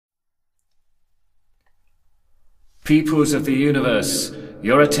Peoples of the universe,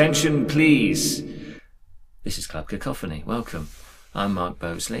 your attention please. This is Klub Kakofanney. Welcome. I'm Mark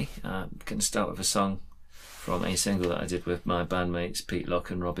Bosley. I'm going to start with a song from a single that I did with my bandmates Pete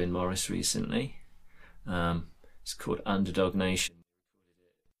Locke and Robin Morris recently. It's called Underdog Nation.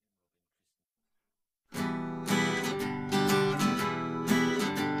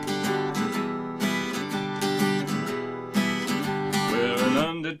 We're an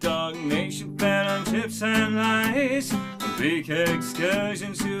underdog nation fed on chips and lies, and big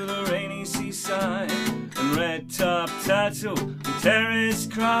excursions to the rainy seaside, and red top tattoo and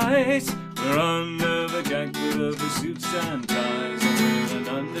terrorist cries. We're under the gag of the suits and ties, and we're an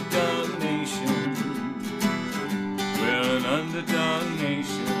underdog nation. We're an underdog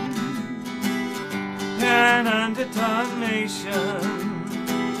nation. An underdog nation.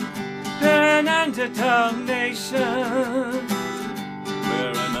 An underdog nation.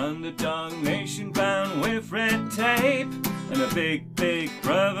 We're an underdog nation bound with red tape, and a big, big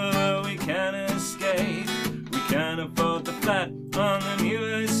brother we can't escape. We can't afford the flat on the new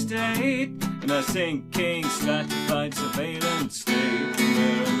estate, and our sinking stratified surveillance state.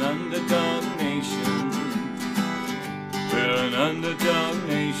 We're an underdog nation. We're an underdog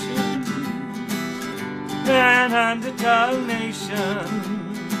nation. An underdog nation.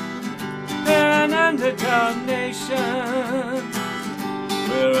 An underdog nation.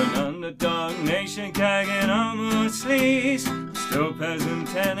 We're an underdog nation, gagging on our sleeves. Still peasant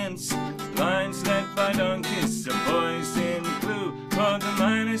tenants, lines led by donkeys. The boys in blue brought the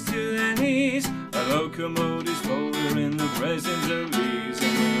miners to their knees. A locomotive's folder in the presence of leaves.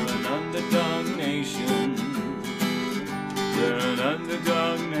 And we're an underdog nation. We're an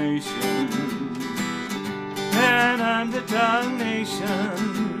underdog nation. An underdog nation.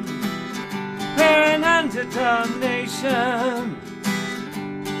 We're an underdog nation.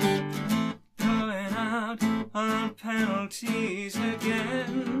 On penalties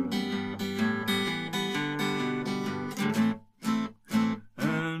again,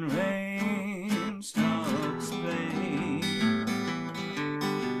 and rain stops playing.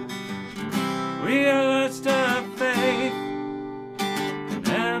 We have lost our faith, and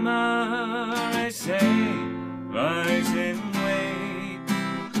MRSA lies in wait.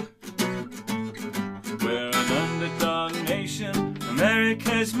 We're an underdog nation,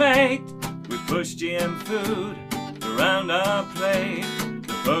 America's mate. We push GM food around our plate.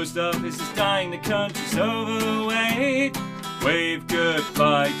 The post office is dying, the country's overweight. Wave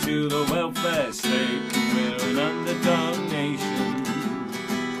goodbye to the welfare state. We're an underdog nation.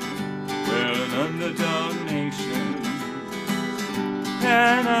 We're an underdog nation.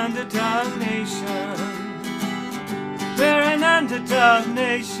 An underdog nation. We're an underdog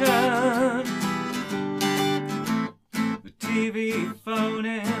nation. The TV phone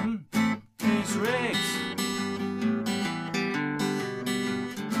in rigs.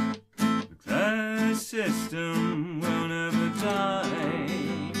 The class system will never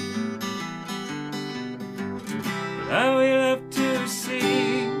die. But how we love to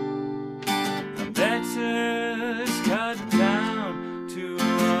see our debtors cut down to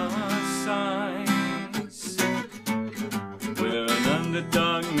our size. We're an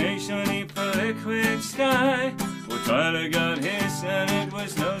underdog nation, beneath the liquid sky. Well, Tyler got his and it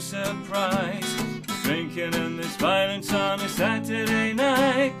was no surprise. There's drinking and there's violence on a Saturday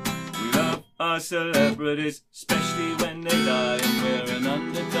night. We love our celebrities, especially when they die. And we're an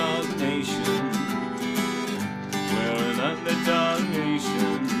underdog nation. We're an underdog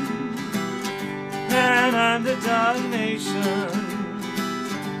nation. An underdog nation.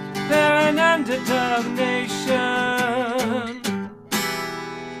 They're an underdog nation.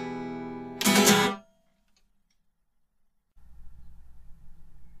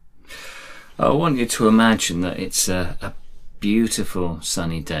 I want you to imagine that it's a beautiful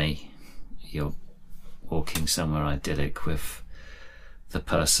sunny day. You're walking somewhere idyllic with the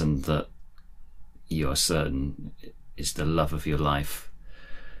person that you're certain is the love of your life.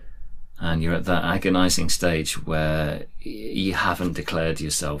 And you're at that agonizing stage where you haven't declared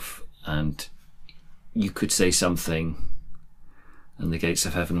yourself, and you could say something and the gates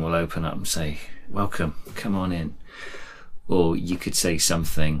of heaven will open up and say, welcome, come on in. Or you could say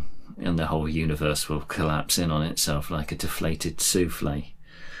something and the whole universe will collapse in on itself like a deflated souffle.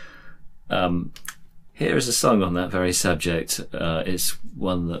 Here is a song on that very subject. It's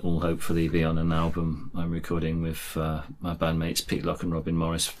one that will hopefully be on an album I'm recording with my bandmates Pete Locke and Robin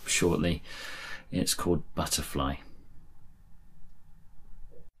Morris shortly. It's called Butterfly.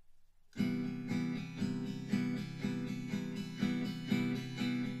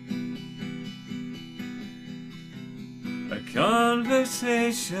 A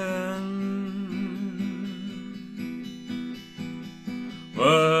conversation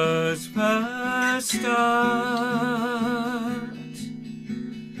was my start.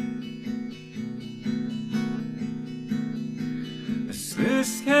 A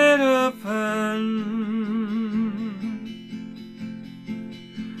sluice gate open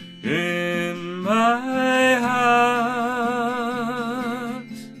in my heart.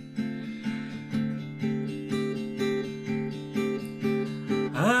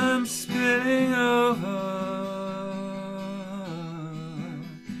 I'm spilling over.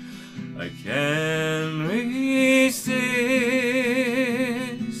 I can't resist.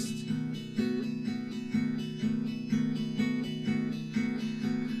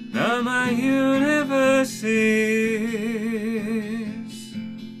 Now my universe is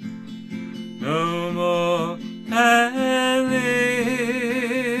no more than this.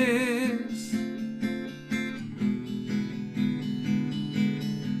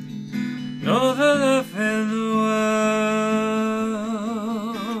 No other love in the world,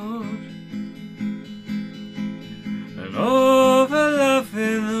 and all the love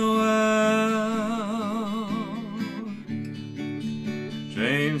in the world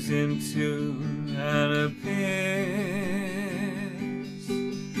drains into an abyss.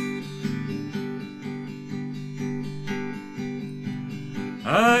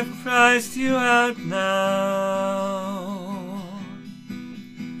 I've priced you out now.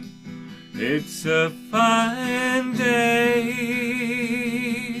 It's a fine day.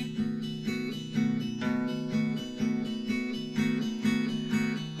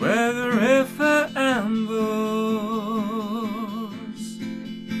 Where the river ambles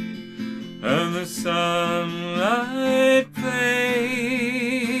and the sunlight plays.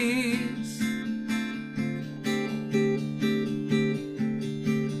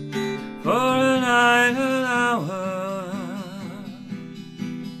 For an idle hour,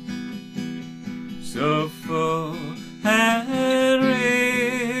 so full and rich,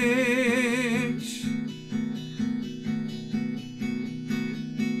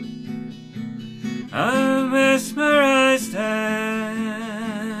 I'm mesmerized and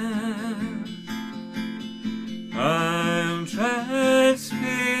I'm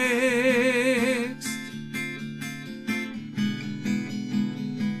transfixed.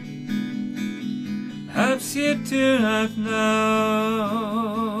 Perhaps you do not know.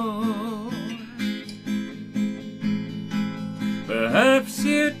 Perhaps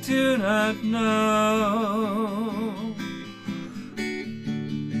you do not know.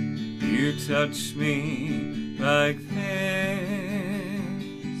 You touch me like this.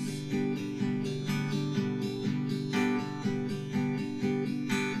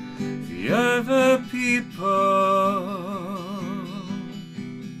 The other people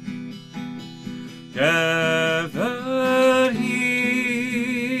gathered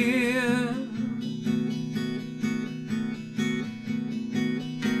here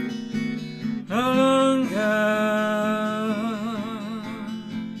no longer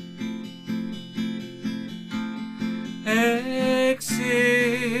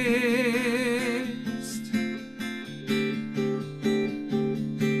exist.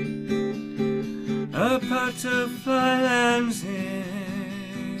 A butterfly lands in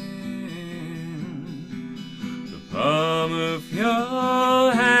the palm of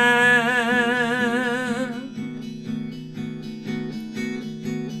your hand.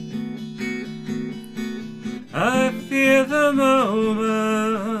 I fear the moment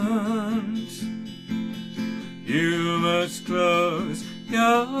you must close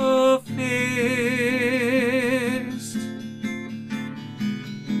your fist,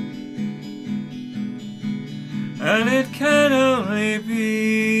 and it can only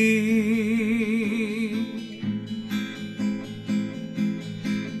be,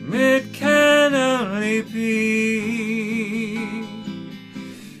 it can only be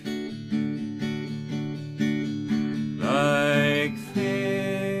like this.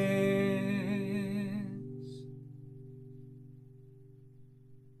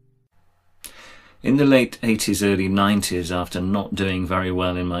 In the late 80s, early 90s, after not doing very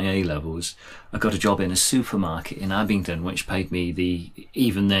well in my A-levels, I got a job in a supermarket in Abingdon, which paid me the,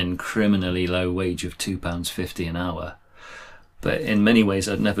 even then, criminally low wage of £2.50 an hour. But in many ways,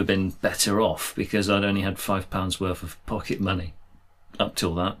 I'd never been better off because I'd only had £5 worth of pocket money up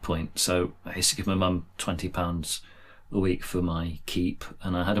till that point. So I used to give my mum £20 a week for my keep,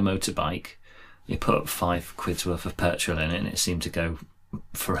 and I had a motorbike. You put £5 worth of petrol in it, and it seemed to go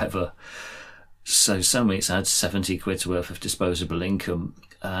forever. So some weeks I had £70 worth of disposable income,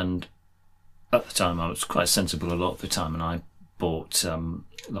 and at the time I was quite sensible a lot of the time, and I bought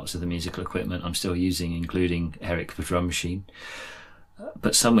lots of the musical equipment I'm still using, including Eric the drum machine.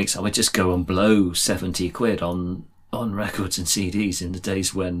 But some weeks I would just go and blow £70 on records and CDs in the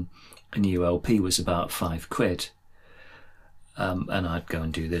days when a new LP was about £5. And I'd go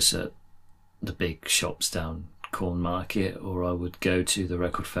and do this at the big shops down Corn Market, or I would go to the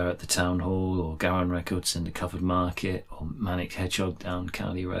record fair at the Town Hall, or Garon Records in the Covered Market, or Manic Hedgehog down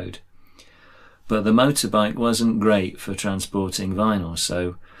Cowley Road. But the motorbike wasn't great for transporting vinyl,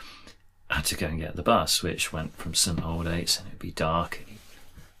 so I had to go and get the bus, which went from St Aldates, and it'd be dark,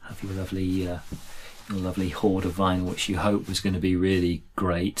 and you'd have your lovely hoard of vinyl, which you hope was going to be really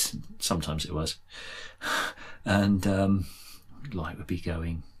great. Sometimes it was. And light would be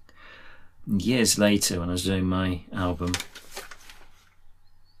going. Years later, when I was doing my album,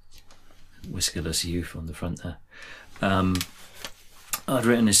 Whiskerless Youth on the front there, I'd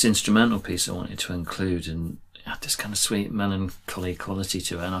written this instrumental piece I wanted to include, and it had this kind of sweet melancholy quality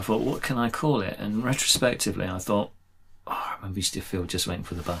to it, and I thought, what can I call it? And retrospectively I thought, I remember used to feel just waiting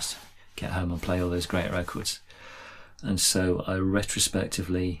for the bus to get home and play all those great records. And so I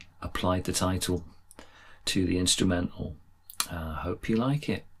retrospectively applied the title to the instrumental. I hope you like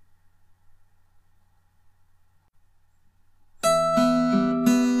it.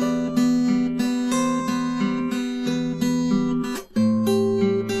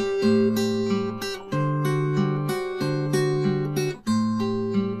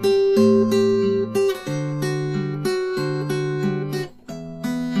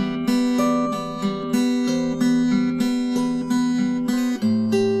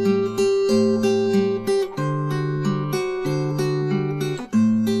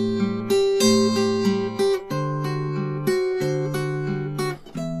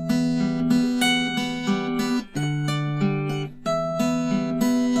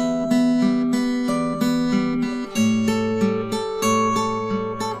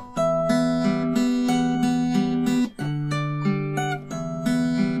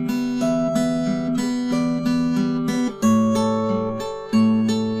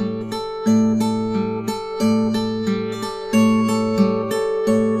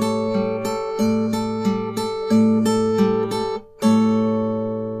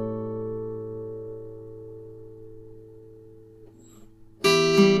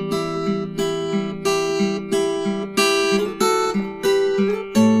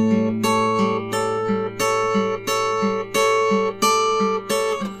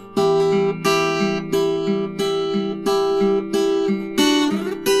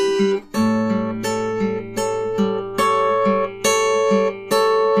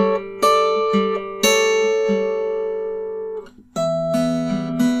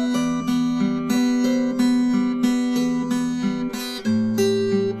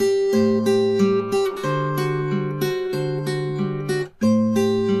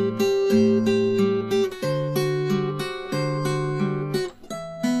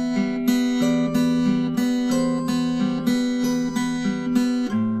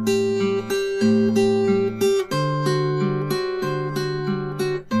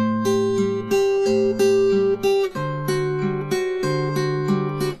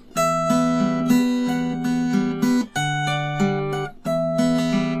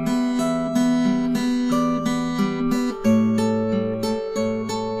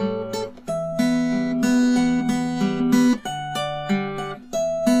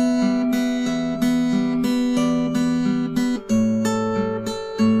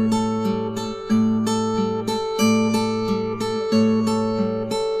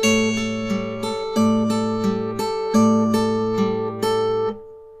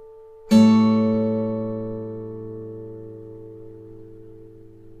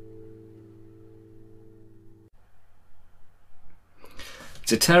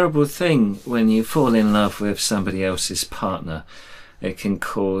 It's a terrible thing when you fall in love with somebody else's partner. It can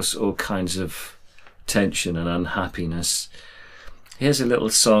cause all kinds of tension and unhappiness. Here's a little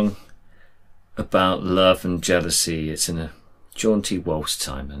song about love and jealousy. It's in a jaunty waltz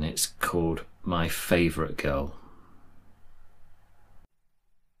time, and it's called My Favourite Girl.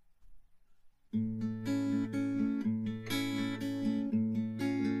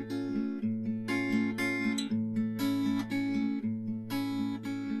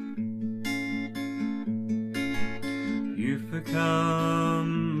 You've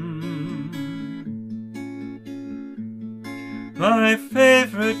become my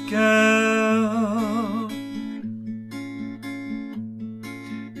favorite girl.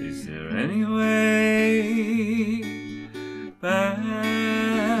 Is there any way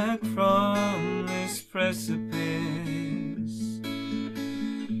back from this precipice?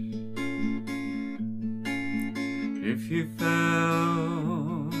 If you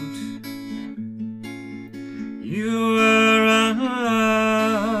felt you were unloved,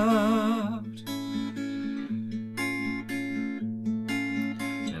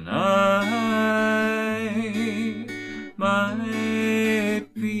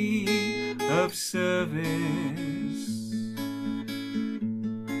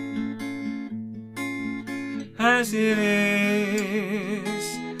 as it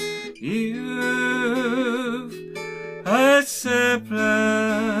is. You've a surplus.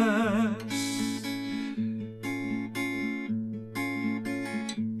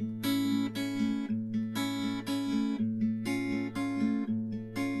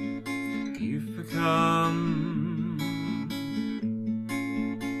 You've become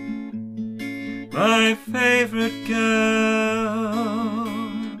my favorite girl.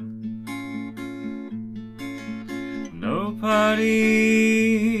 Nobody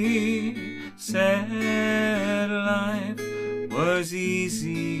said life was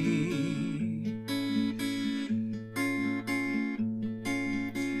easy.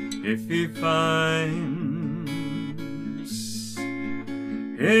 If he finds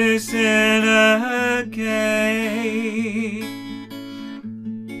his inner gate,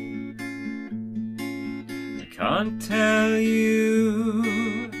 I can't tell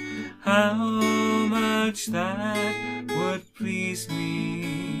you how much that would please me.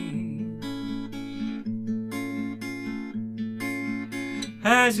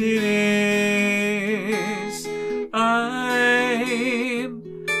 As it is, I'm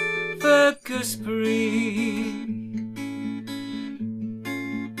the gooseberry.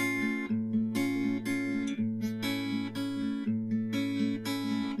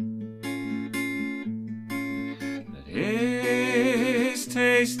 But his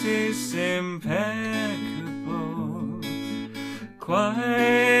taste is impeccable,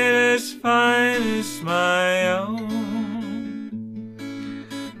 quite as fine as my own.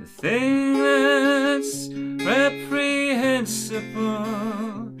 The thing that's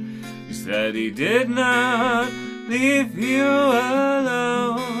reprehensible is that he did not leave you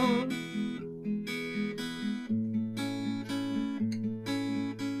alone.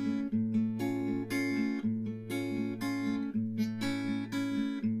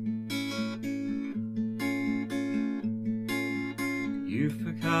 You've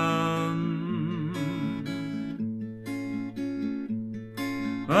become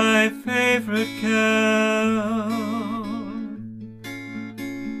my favorite girl.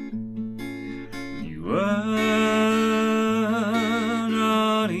 You were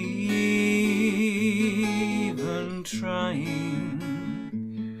not even trying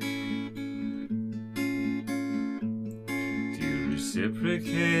to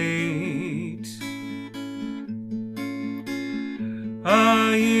reciprocate.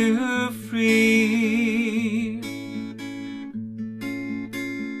 Are you free?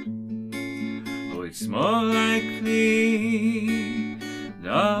 Oh, it's more likely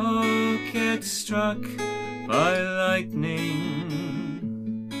that I'll get struck by lightning.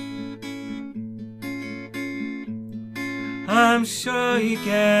 I'm sure you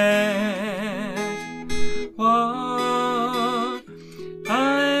get what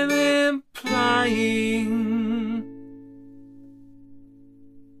I'm implying.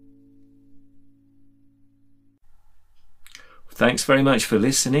 Thanks very much for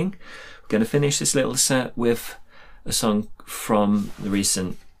listening. We're going to finish this little set with a song from the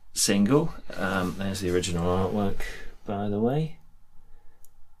recent single. There's the original artwork, by the way.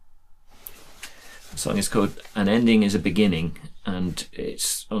 The song is called An Ending is a Beginning, and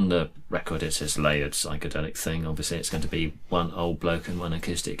it's on the record. It says layered psychedelic thing. Obviously it's going to be one old bloke and one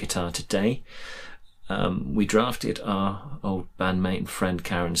acoustic guitar today. We drafted our old bandmate and friend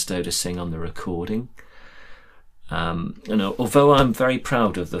Karen Stowe to sing on the recording. And although I'm very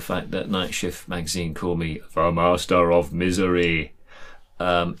proud of the fact that Night Shift magazine call me the master of misery,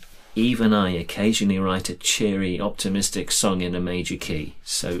 even I occasionally write a cheery, optimistic song in a major key.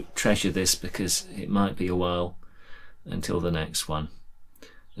 So treasure this, because it might be a while until the next one.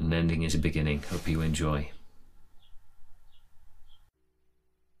 An ending is a beginning. Hope you enjoy.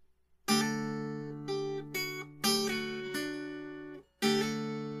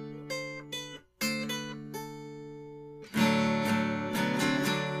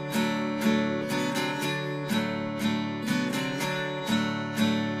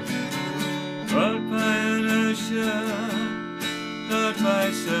 Brought by inertia, not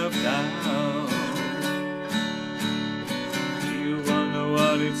by self-doubt. Do you wonder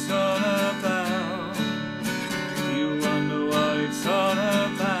what it's all about? Do you wonder what it's all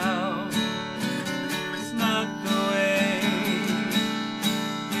about? It's not the way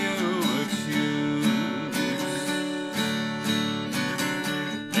you would choose.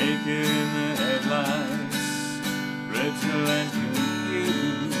 Naked in the headlights, brittle and confused.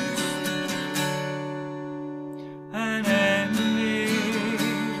 An ending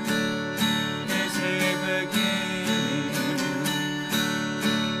is a beginning.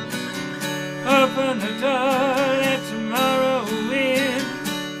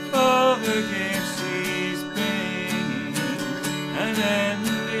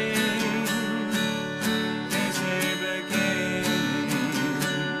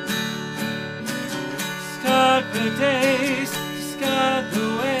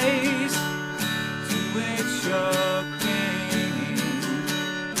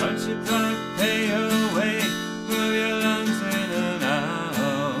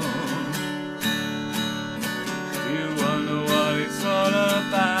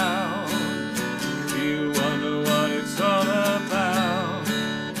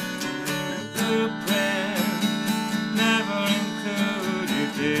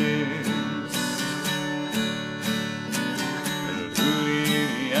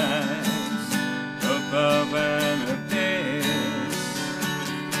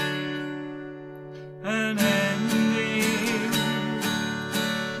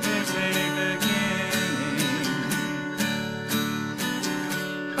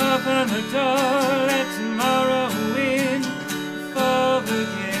 Open the door, let tomorrow in, for the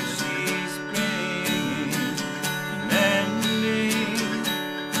gift she's bringing. An ending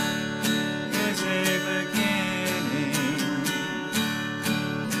is a beginning.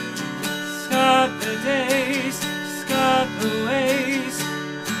 Start the days, start the ways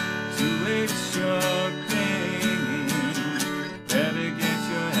to which you're clinging. Better get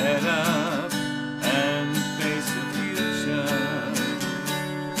your head up and face the future,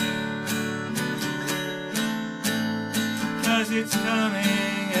 'cause it's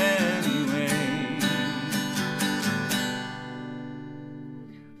coming anyway.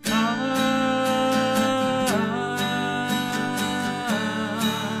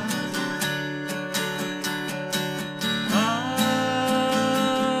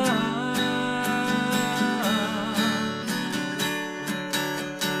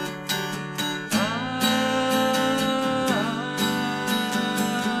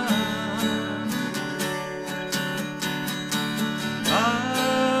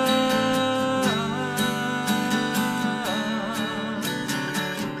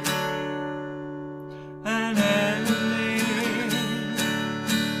 An ending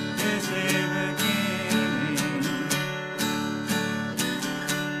is a beginning.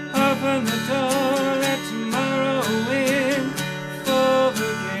 Open the door, let tomorrow in, for the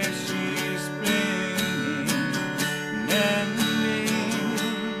gift she's bringing. An ending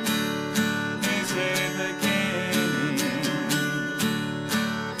is a beginning.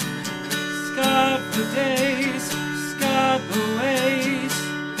 Scarred the days, scarred the ways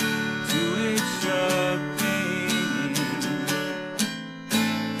to which you're clinging.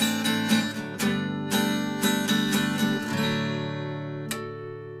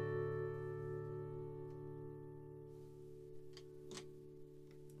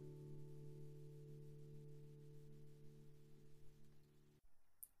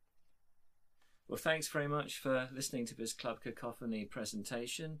 Well, thanks very much for listening to this Klub Kakofanney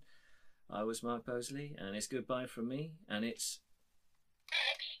presentation. I was Mark Bosley, and it's goodbye from me, and it's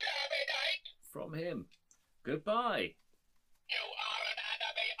from him. Goodbye.